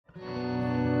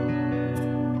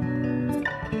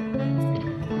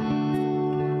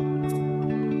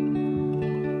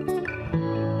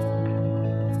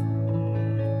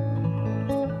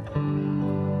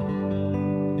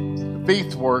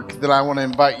faith work that I want to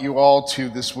invite you all to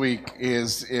this week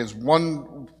is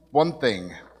one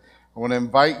thing. I want to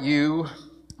invite you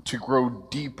to grow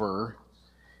deeper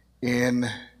in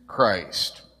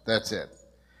Christ. That's it.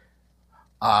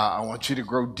 I want you to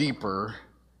grow deeper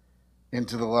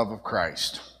into the love of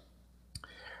Christ.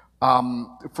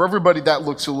 For everybody, that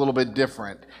looks a little bit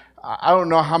different. I don't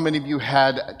know how many of you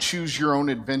had Choose Your Own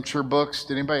Adventure books.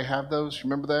 Did anybody have those?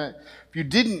 Remember that? If you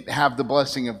didn't have the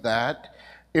blessing of that,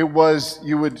 it was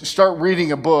you would start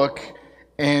reading a book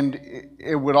and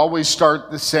it would always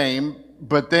start the same,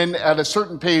 but then at a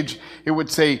certain page, it would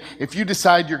say, if you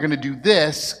decide you're going to do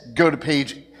this, go to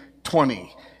page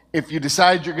 20. If you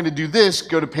decide you're going to do this,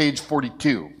 go to page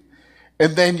 42.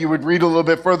 And then you would read a little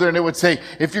bit further and it would say,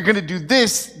 if you're going to do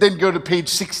this, then go to page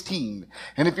 16.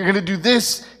 And if you're going to do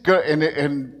this, go,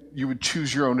 and you would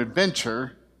choose your own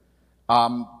adventure.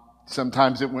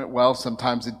 Sometimes it went well,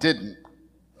 sometimes it didn't.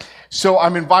 So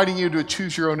I'm inviting you to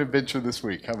choose your own adventure this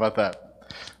week. How about that?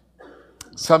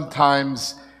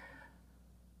 Sometimes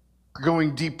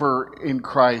going deeper in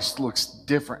Christ looks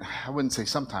different. I wouldn't say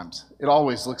sometimes. It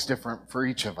always looks different for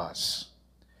each of us.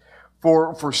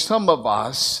 For some of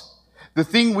us, the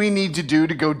thing we need to do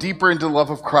to go deeper into the love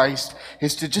of Christ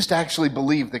is to just actually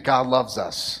believe that God loves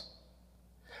us.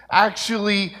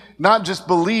 Actually, not just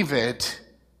believe it,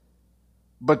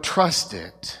 but trust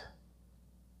it.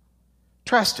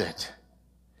 Trust it.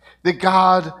 That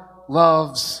God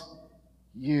loves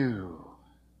you.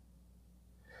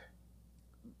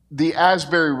 The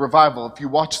Asbury Revival, if you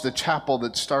watch the chapel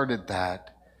that started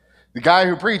that, the guy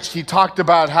who preached, he talked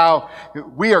about how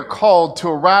we are called to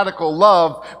a radical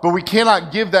love, but we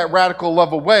cannot give that radical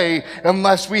love away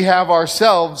unless we have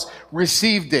ourselves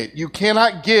received it. You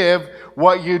cannot give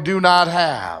what you do not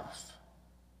have.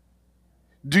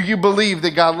 Do you believe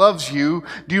that God loves you?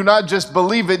 Do you not just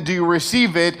believe it? Do you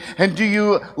receive it? And do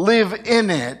you live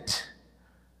in it?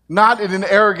 Not in an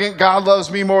arrogant, God loves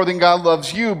me more than God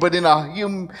loves you, but in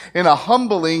a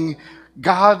humbling,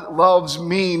 God loves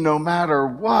me no matter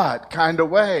what kind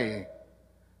of way.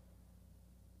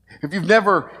 If you've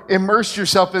never immersed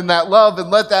yourself in that love and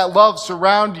let that love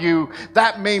surround you,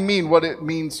 that may mean what it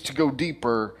means to go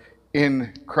deeper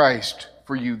in Christ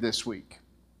for you this week.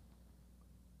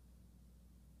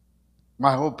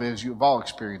 My hope is you've all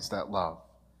experienced that love.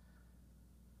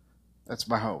 That's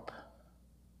my hope.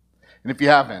 And if you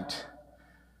haven't,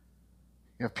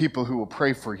 you have people who will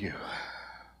pray for you.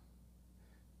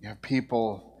 You have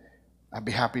people, I'd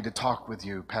be happy to talk with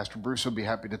you. Pastor Bruce will be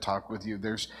happy to talk with you.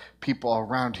 There's people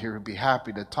around here who'd be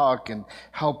happy to talk and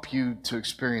help you to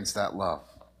experience that love.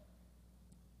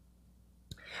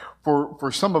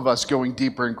 For some of us, going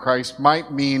deeper in Christ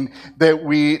might mean that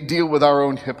we deal with our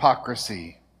own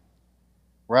hypocrisy,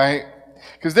 right?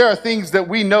 Because there are things that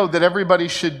we know that everybody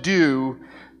should do,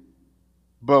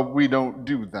 but we don't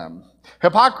do them.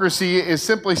 Hypocrisy is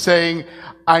simply saying,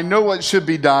 I know what should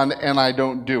be done and I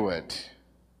don't do it.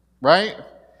 Right?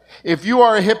 If you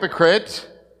are a hypocrite,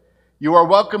 you are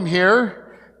welcome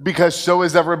here because so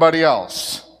is everybody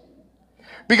else.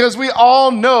 Because we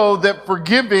all know that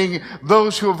forgiving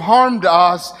those who have harmed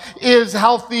us is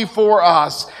healthy for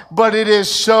us, but it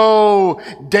is so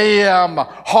damn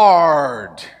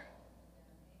hard.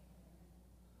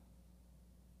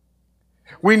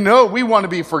 We know we want to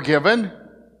be forgiven,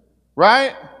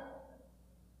 right?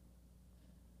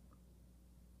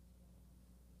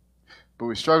 But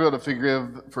we struggle to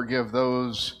forgive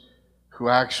those who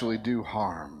actually do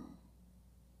harm.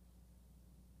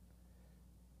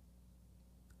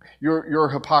 Your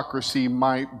hypocrisy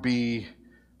might be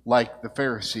like the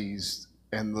Pharisees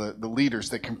and the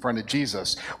leaders that confronted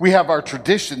Jesus. We have our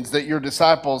traditions that your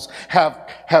disciples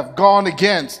have gone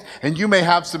against, and you may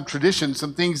have some traditions,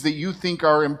 some things that you think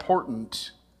are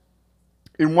important.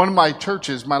 In one of my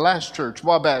churches, my last church,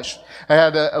 Wabash, I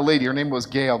had a lady, her name was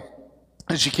Gail,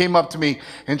 and she came up to me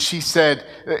and she said,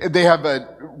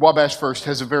 Wabash First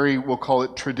has a very, we'll call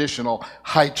it traditional,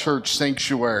 high church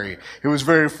sanctuary. It was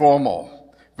very formal,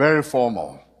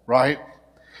 right?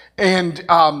 And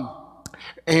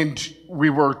we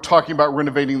were talking about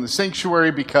renovating the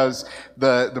sanctuary because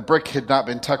the brick had not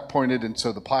been tuck pointed, and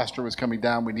so the plaster was coming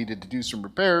down. We needed to do some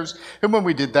repairs. And when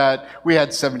we did that, we had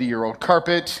 70-year-old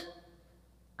carpet.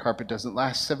 Carpet doesn't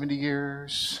last 70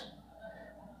 years.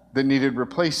 That needed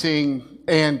replacing.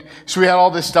 And so we had all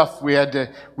this stuff we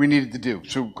needed to do.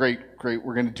 So great,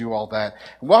 we're going to do all that.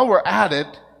 And while we're at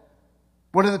it,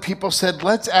 one of the people said,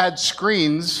 let's add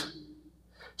screens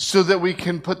so that we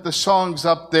can put the songs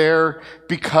up there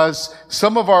because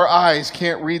some of our eyes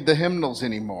can't read the hymnals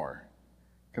anymore.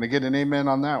 Can I get an amen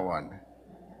on that one?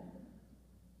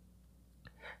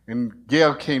 And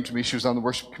Gail came to me. She was on the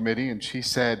worship committee, and she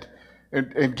said,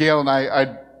 and Gail and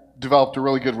I developed a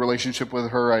really good relationship with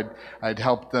her. I'd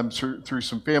helped them through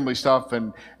some family stuff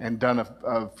and done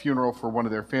a funeral for one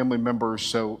of their family members,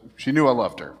 so she knew I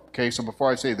loved her. Okay, so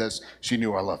before I say this, she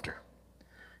knew I loved her.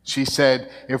 She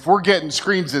said, if we're getting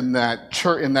screens in that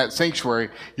church, in that sanctuary,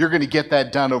 you're going to get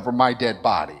that done over my dead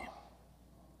body.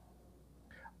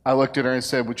 I looked at her and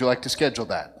said, would you like to schedule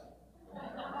that?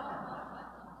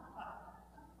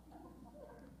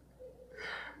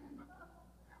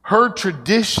 Her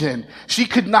tradition, she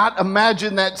could not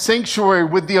imagine that sanctuary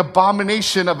with the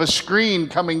abomination of a screen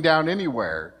coming down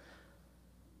anywhere.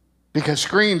 Because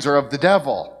screens are of the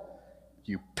devil.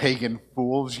 You pagan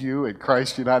fools, you at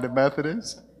Christ United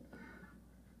Methodist.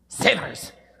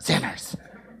 Sinners, sinners.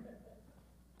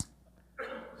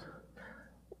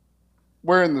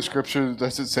 Where in the scripture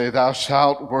does it say, thou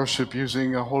shalt worship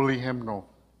using a holy hymnal?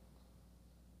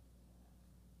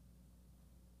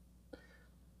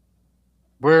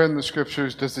 Where in the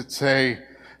scriptures does it say,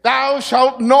 thou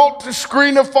shalt not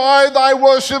screenify thy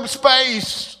worship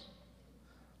space?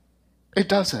 It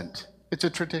doesn't. It's a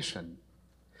tradition.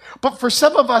 But for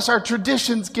some of us, our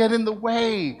traditions get in the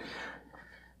way.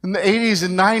 In the 80s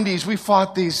and 90s, we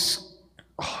fought these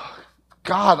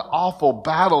god-awful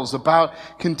battles about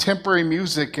contemporary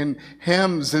music and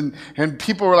hymns, and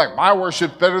people were like, my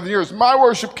worship's better than yours. My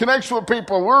worship connects with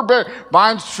people. We're better.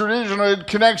 Mine's traditional. It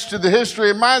connects to the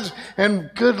history of mine's. And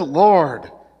good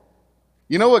Lord,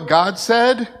 you know what God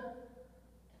said?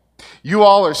 You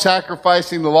all are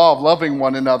sacrificing the law of loving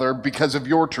one another because of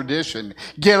your tradition.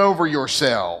 Get over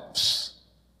yourselves.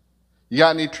 You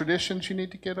got any traditions you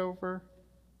need to get over?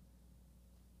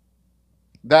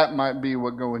 That might be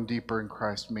what going deeper in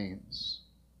Christ means.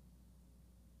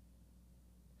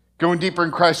 Going deeper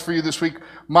in Christ for you this week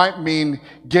might mean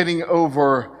getting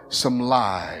over some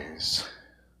lies.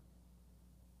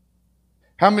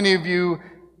 How many of you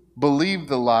believe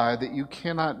the lie that you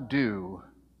cannot do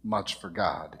much for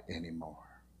God anymore?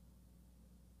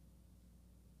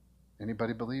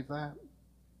 Anybody believe that?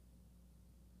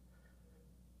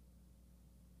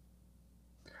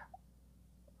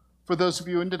 For those of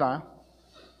you in denial,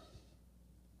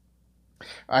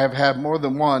 I have had more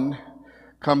than one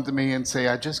come to me and say,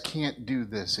 I just can't do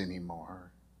this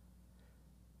anymore.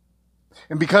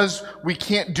 And because we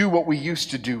can't do what we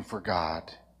used to do for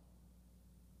God,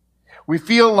 we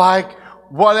feel like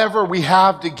whatever we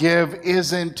have to give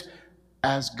isn't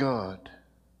as good.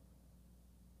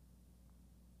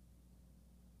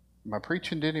 Am I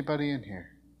preaching to anybody in here?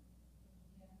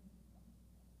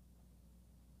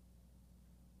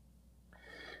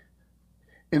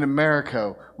 In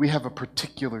America, we have a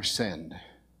particular sin.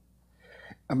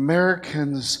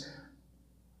 Americans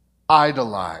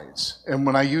idolize. And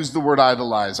when I use the word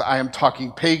idolize, I am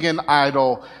talking pagan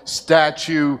idol,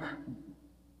 statue,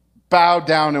 bow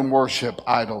down and worship,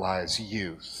 idolize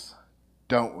youth,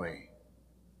 don't we?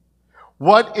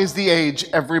 What is the age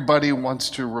everybody wants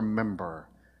to remember?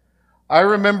 I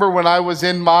remember when I was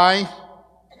in my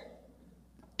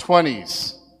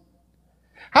 20s.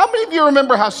 How many of you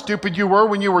remember how stupid you were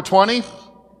when you were 20?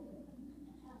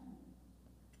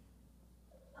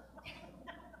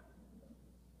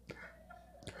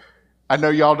 I know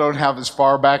y'all don't have as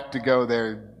far back to go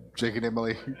there, Jake and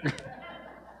Emily.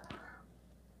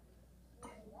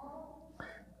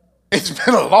 It's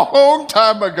been a long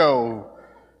time ago.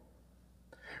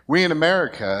 We in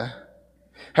America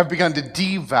have begun to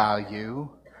devalue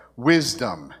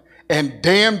wisdom. And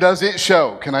damn does it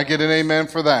show. Can I get an amen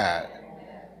for that?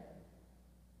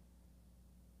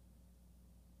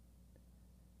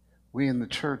 We in the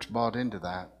church bought into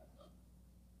that.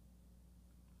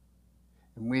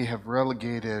 And we have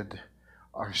relegated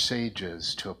our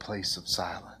sages to a place of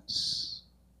silence.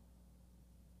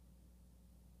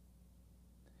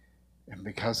 And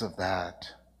because of that,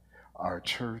 our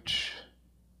church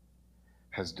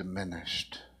has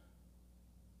diminished.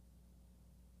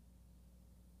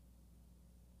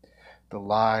 The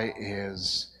lie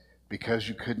is, because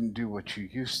you couldn't do what you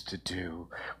used to do,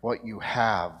 what you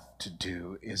have to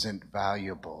do isn't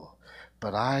valuable.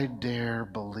 But I dare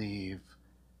believe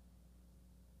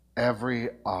every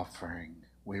offering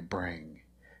we bring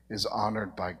is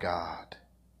honored by God.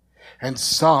 And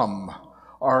some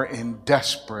are in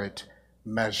desperate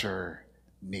measure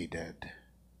needed.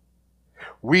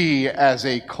 We as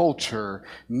a culture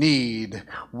need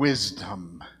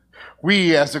wisdom.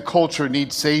 We as a culture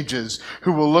need sages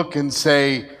who will look and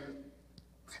say,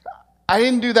 I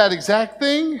didn't do that exact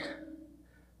thing,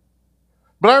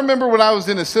 but I remember when I was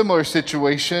in a similar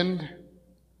situation,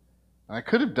 I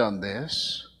could have done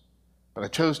this, but I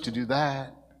chose to do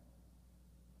that.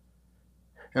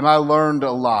 And I learned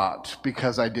a lot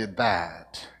because I did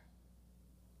that.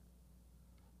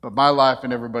 But my life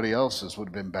and everybody else's would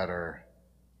have been better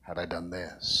had I done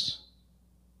this.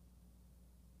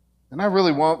 And I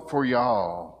really want for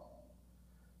y'all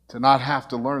to not have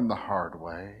to learn the hard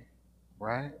way,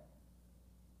 right?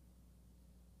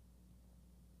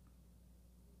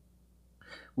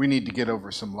 We need to get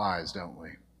over some lies, don't we?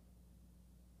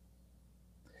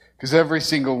 Because every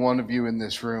single one of you in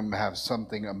this room have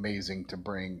something amazing to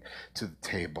bring to the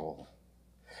table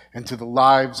and to the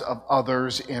lives of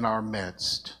others in our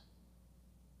midst.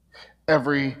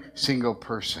 Every single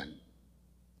person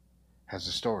has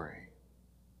a story.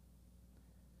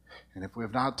 And if we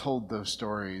have not told those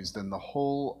stories, then the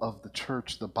whole of the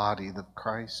church, the body of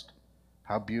Christ,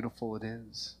 how beautiful it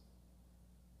is,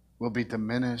 will be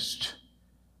diminished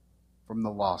from the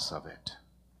loss of it.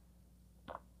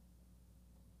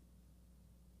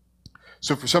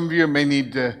 So for some of you, it may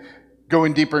need to go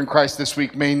in deeper in Christ this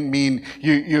week, may mean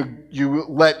you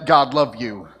let God love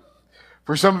you.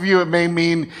 For some of you, it may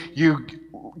mean you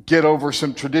get over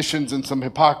some traditions and some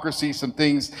hypocrisy, some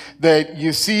things that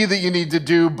you see that you need to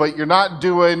do, but you're not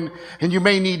doing, and you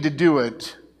may need to do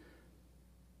it.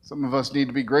 Some of us need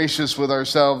to be gracious with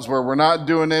ourselves where we're not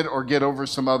doing it, or get over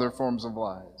some other forms of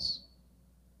lies.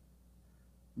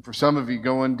 And for some of you,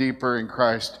 going deeper in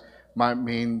Christ might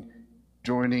mean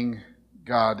joining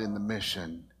God in the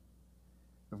mission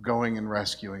of going and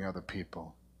rescuing other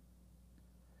people,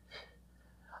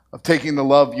 of taking the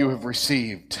love you have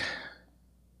received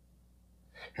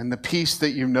and the peace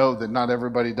that you know that not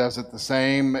everybody does it the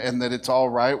same, and that it's all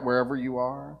right wherever you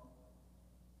are,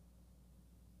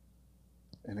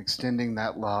 and extending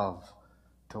that love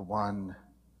to one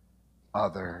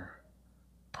other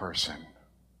person.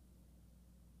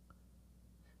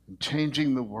 And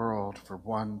changing the world for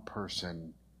one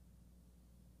person.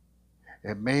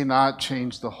 It may not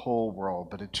change the whole world,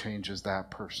 but it changes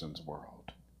that person's world.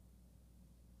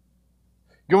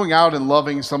 Going out and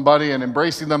loving somebody and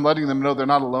embracing them, letting them know they're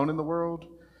not alone in the world,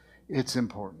 it's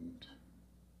important.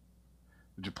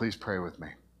 Would you please pray with me?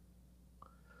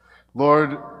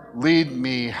 Lord, lead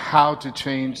me how to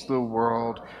change the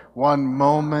world, one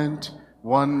moment,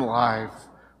 one life,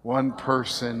 one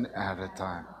person at a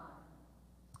time.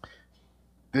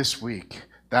 This week,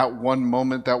 that one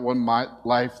moment, that one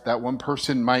life, that one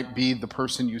person might be the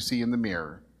person you see in the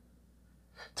mirror.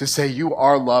 To say you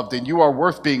are loved and you are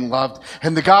worth being loved.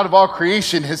 And the God of all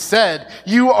creation has said,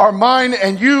 you are mine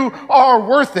and you are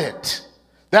worth it.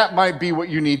 That might be what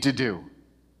you need to do.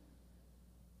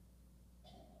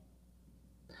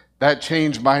 That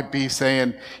change might be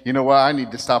saying, you know what, I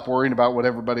need to stop worrying about what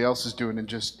everybody else is doing and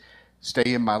just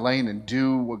stay in my lane and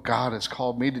do what God has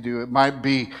called me to do. It might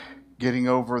be getting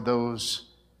over those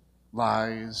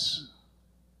lies.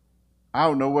 I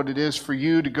don't know what it is for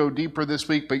you to go deeper this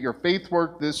week, but your faith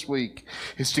work this week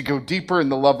is to go deeper in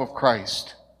the love of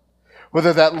Christ.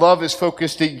 Whether that love is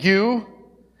focused at you,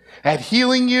 at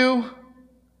healing you,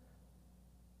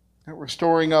 at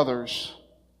restoring others,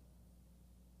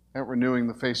 at renewing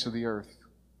the face of the earth.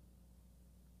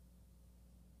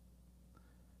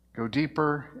 Go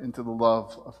deeper into the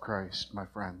love of Christ, my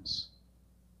friends.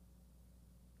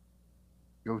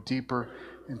 Go deeper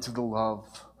into the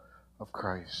love of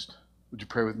Christ. Would you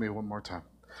pray with me one more time?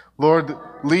 Lord,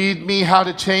 lead me how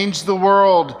to change the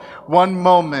world, one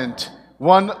moment,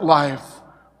 one life,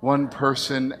 one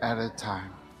person at a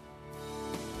time.